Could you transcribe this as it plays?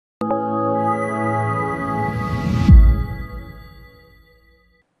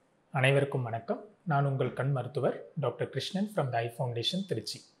அனைவருக்கும் வணக்கம். நான் உங்கள் கண் மருத்துவர் doctor Krishnan from the I foundation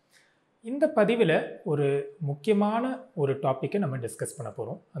Trichy. இந்த பதிவில் ஒரு முக்கியமான ஒரு டாப்பிக்கை நம்ம டிஸ்கஸ் பண்ண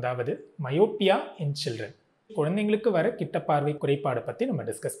போகிறோம். அதாவது மயோப்பியா இன் சில்ட்ரன், குழந்தைங்களுக்கு வர கிட்ட பார்வை குறைபாடை பற்றி நம்ம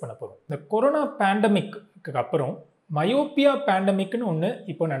டிஸ்கஸ் பண்ண போகிறோம். இந்த கொரோனா பேண்டமிக்கு அப்புறம் மயோப்பியா பேண்டமிக்னு ஒன்று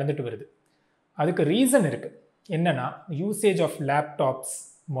இப்போ நடந்துட்டு வருது. அதுக்கு ரீசன் இருக்குது. என்னென்னா, usage of laptops,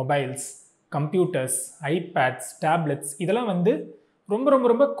 mobiles, computers, iPads, tablets இதெல்லாம் ரொம்ப ரொம்ப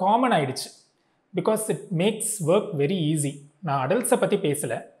ரொம்ப காமன் ஆயிடுச்சு. Because it makes work very easy. நான் அடல்ட்ஸை பற்றி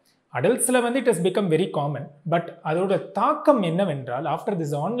பேசலை. அடல்ட்ஸில் it has become very common. But அதோட தாக்கம் என்னவென்றால், ஆஃப்டர்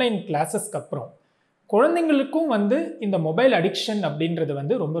திஸ் ஆன்லைன் கிளாஸஸ்க்கு அப்புறம் குழந்தைங்களுக்கும் இந்த மொபைல் அடிக்ஷன்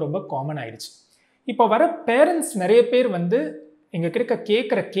அப்படின்றது ரொம்ப ரொம்ப காமன் ஆயிடுச்சு. இப்போ வர பேரண்ட்ஸ் நிறைய பேர் எங்கள்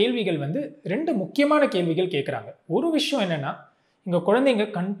கேட்குற கேள்விகள் ரெண்டு முக்கியமான கேள்விகள் கேட்குறாங்க. ஒரு விஷயம் என்னென்னா, எங்கள் குழந்தைங்க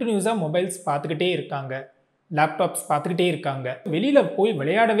கண்டினியூஸாக மொபைல்ஸ் பார்த்துக்கிட்டே இருக்காங்க, லேப்டாப்ஸ் பார்த்துக்கிட்டே இருக்காங்க, வெளியில் போய்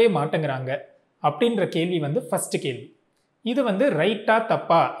விளையாடவே மாட்டேங்கிறாங்க அப்படின்ற கேள்வி ஃபஸ்ட்டு கேள்வி. இது ரைட்டா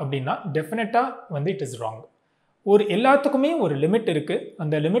தப்பா அப்படின்னா டெஃபினட்டாக இட் இஸ் ராங். எல்லாத்துக்குமே ஒரு லிமிட் இருக்குது.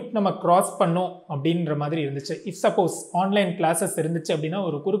 அந்த லிமிட் நம்ம க்ராஸ் பண்ணோம் அப்படின்ற மாதிரி இருந்துச்சு. இஃப் சப்போஸ் ஆன்லைன் கிளாஸஸ் இருந்துச்சு அப்படின்னா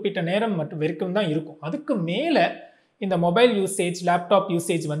ஒரு குறிப்பிட்ட நேரம் மட்டும் வரைக்கும் தான் இருக்கும். அதுக்கு மேலே இந்த மொபைல் யூசேஜ், லேப்டாப்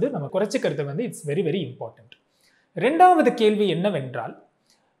யூசேஜ் நம்ம குறைச்சிக்கிறது இட்ஸ் வெரி வெரி இம்பார்ட்டண்ட். ரெண்டாவது கேள்வி என்னவென்றால்,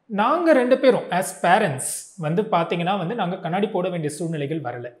 நாங்கள் ரெண்டு பேரும் ஆஸ் பேரண்ட்ஸ் பார்த்தீங்கன்னா நாங்கள் கண்ணாடி போட வேண்டிய சூழ்நிலைகள்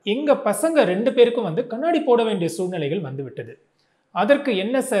வரலை. எங்கள் பசங்க ரெண்டு பேருக்கும் கண்ணாடி போட வேண்டிய சூழ்நிலைகள் விட்டது. அதற்கு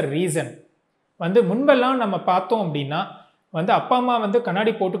என்ன சார் ரீசன்? முன்பெல்லாம் நம்ம பார்த்தோம் அப்படின்னா அப்பா அம்மா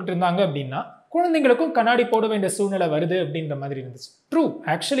கண்ணாடி போட்டுக்கிட்டு இருந்தாங்க அப்படின்னா குழந்தைங்களுக்கும் கண்ணாடி போட வேண்டிய சூழ்நிலை வருது அப்படின்ற மாதிரி இருந்துச்சு. ட்ரூ.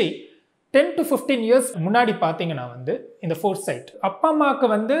 ஆக்சுவலி 10 to 15 years முன்னாடி பார்த்தீங்கன்னா இந்த ஃபோர் சைட் அப்பா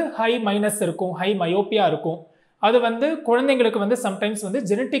அம்மாவுக்கு ஹை மைனஸ் இருக்கும், ஹை மயோப்பியா இருக்கும். அது குழந்தைங்களுக்கு சம்டைம்ஸ்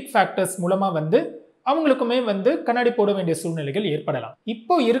ஜெனட்டிக் ஃபேக்டர்ஸ் மூலமாக அவங்களுக்குமே கண்ணாடி போட வேண்டிய சூழ்நிலைகள் ஏற்படலாம்.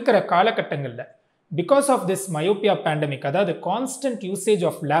 இப்போ இருக்கிற காலகட்டங்களில் because of this myopia pandemic, அதாவது constant usage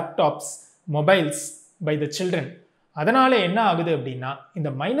of laptops, mobiles by the children, அதனால் என்ன ஆகுது அப்படின்னா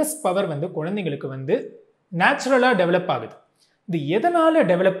இந்த மைனஸ் பவர் குழந்தைங்களுக்கு நேச்சுரலாக டெவலப் ஆகுது. இது எதனால்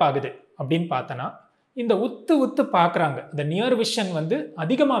டெவலப் ஆகுது அப்படின்னு பார்த்தோன்னா, இந்த உத்து பார்க்குறாங்க, இந்த நியர் விஷன்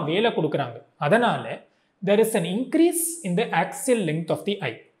அதிகமாக வேலை கொடுக்குறாங்க. அதனால் there is an increase in the axial length of the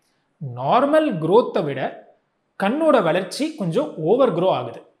eye. Normal growth-ஐ விட கண்ணோட வளர்ச்சி கொஞ்சம் ஓவர் க்ரோ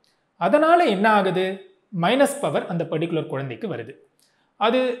ஆகுது. அதனால் என்ன ஆகுது? மைனஸ் பவர் அந்த பர்டிகுலர் குழந்தைக்கு வருது.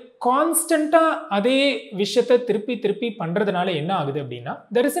 அது கான்ஸ்டண்ட்டாக அதே விஷயத்தை திருப்பி பண்ணுறதுனால என்ன ஆகுது அப்படின்னா,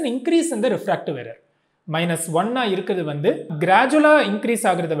 there is an increase in the refractive error. -1 இருக்கிறது கிராஜுவலாக இன்க்ரீஸ்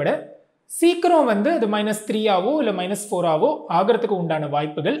ஆகிறத விட சீக்கிரம் அது -3 இல்லை -4 ஆகிறதுக்கு உண்டான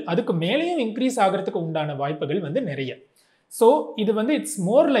வாய்ப்புகள், அதுக்கு மேலேயும் இன்க்ரீஸ் ஆகிறதுக்கு உண்டான வாய்ப்புகள் நிறைய. ஸோ இது it's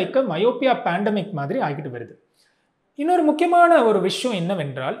more like a myopia pandemic மாதிரி ஆகிட்டு வருது. இன்னொரு முக்கியமான ஒரு விஷயம்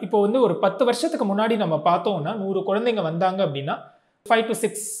என்னவென்றால், இப்போ ஒரு 10 வருஷத்துக்கு முன்னாடி நம்ம பார்த்தோம்னா 100 குழந்தைங்க வந்தாங்க அப்படின்னா 5 to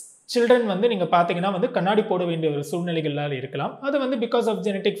 6 சில்ட்ரன் நீங்கள் பார்த்தீங்கன்னா கண்ணாடி போட வேண்டிய ஒரு சூழ்நிலைகளால் இருக்கலாம். அது பிகாஸ் ஆஃப்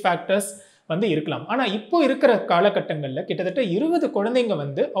ஜெனட்டிக் ஃபேக்டர்ஸ் இருக்கலாம். ஆனால் இப்போ இருக்கிற காலகட்டங்களில் கிட்டத்தட்ட 20 குழந்தைங்க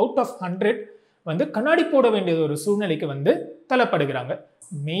அவுட் ஆஃப் 100 கண்ணாடி போட வேண்டிய ஒரு சூழ்நிலைக்கு தள்ளப்படுகிறாங்க.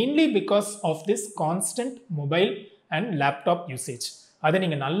 Mainly because of this constant mobile and laptop usage. அதை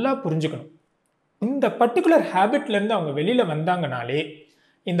நீங்கள் நல்லா புரிஞ்சுக்கணும். இந்த பர்டிகுலர் ஹேபிட்லேருந்து அவங்க வெளியில் வந்தாங்கனாலே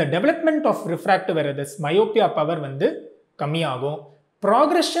இந்த development of refractive errors, myopia power கம்மியாகும்.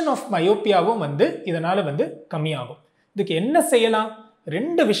 ப்ராக்ரெஷன் ஆஃப் மயோப்பியாவும் இதனால் கம்மியாகும். இதுக்கு என்ன செய்யலாம்?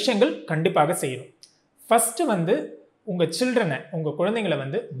 2 விஷயங்கள் கண்டிப்பாக செய்யணும். ஃபஸ்ட்டு உங்கள் சில்ட்ரனை, உங்கள் குழந்தைங்களை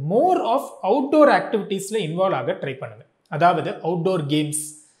மோர் ஆஃப் அவுட்டோர் ஆக்டிவிட்டீஸில் இன்வால்வ் ஆக ட்ரை பண்ணுங்கள். அதாவது அவுட்டோர் கேம்ஸ்,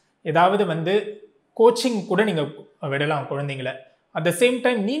 ஏதாவது கோச்சிங் கூட நீங்கள் விடலாம் குழந்தைங்களை. அட் த சேம்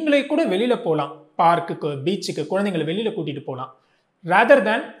டைம் நீங்களே கூட வெளியில் போகலாம், பார்க்குக்கு, பீச்சுக்கு குழந்தைங்களை வெளியில் கூட்டிகிட்டு போகலாம், rather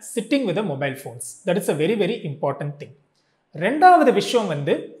than sitting with mobile phones. That is a very very important thing. ரெண்டாவது விஷயம்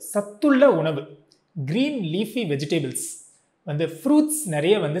சத்துள்ள உணவு, க்ரீன் லீஃபி வெஜிடபிள்ஸ், ஃப்ரூட்ஸ்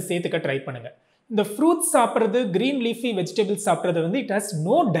நிறைய சேர்த்துக்க ட்ரை பண்ணுங்கள். இந்த ஃப்ரூட்ஸ் சாப்பிட்றது, க்ரீன் லீஃபி வெஜிடபிள்ஸ் சாப்பிட்றது it has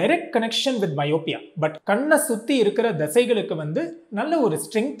no direct connection with myopia. But கண்ணை சுற்றி இருக்கிற தசைகளுக்கு நல்ல ஒரு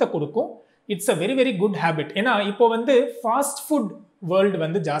ஸ்ட்ரென்த்தை கொடுக்கும். It's a very very good habit. ஏன்னா இப்போ ஃபாஸ்ட் ஃபுட்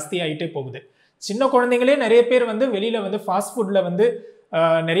வேர்ல்டு ஜாஸ்தி ஆகிட்டே போகுது. சின்ன குழந்தைங்களே நிறைய பேர் வெளியில் ஃபாஸ்ட் ஃபுட்டில்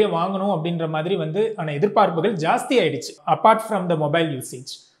நிறைய வாங்கணும் அப்படின்ற மாதிரி ஆனால் எதிர்பார்ப்புகள் ஜாஸ்தி ஆயிடுச்சு, apart from the mobile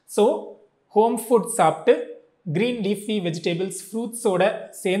usage. So home food சாப்பிட்டு க்ரீன் லீஃபி வெஜிடபிள்ஸ், ஃப்ரூட்ஸோட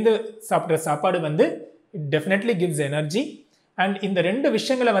சேர்ந்து சாப்பிட்ற சாப்பாடு it definitely gives energy. And இந்த 2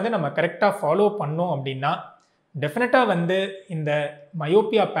 விஷயங்களை நம்ம கரெக்டாக ஃபாலோ பண்ணோம் அப்படின்னா டெஃபினட்டாக இந்த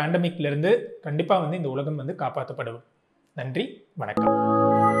மயோப்பியா பேண்டமிக்லேருந்து கண்டிப்பாக இந்த உலகம் காப்பாற்றப்படும். நன்றி, வணக்கம்.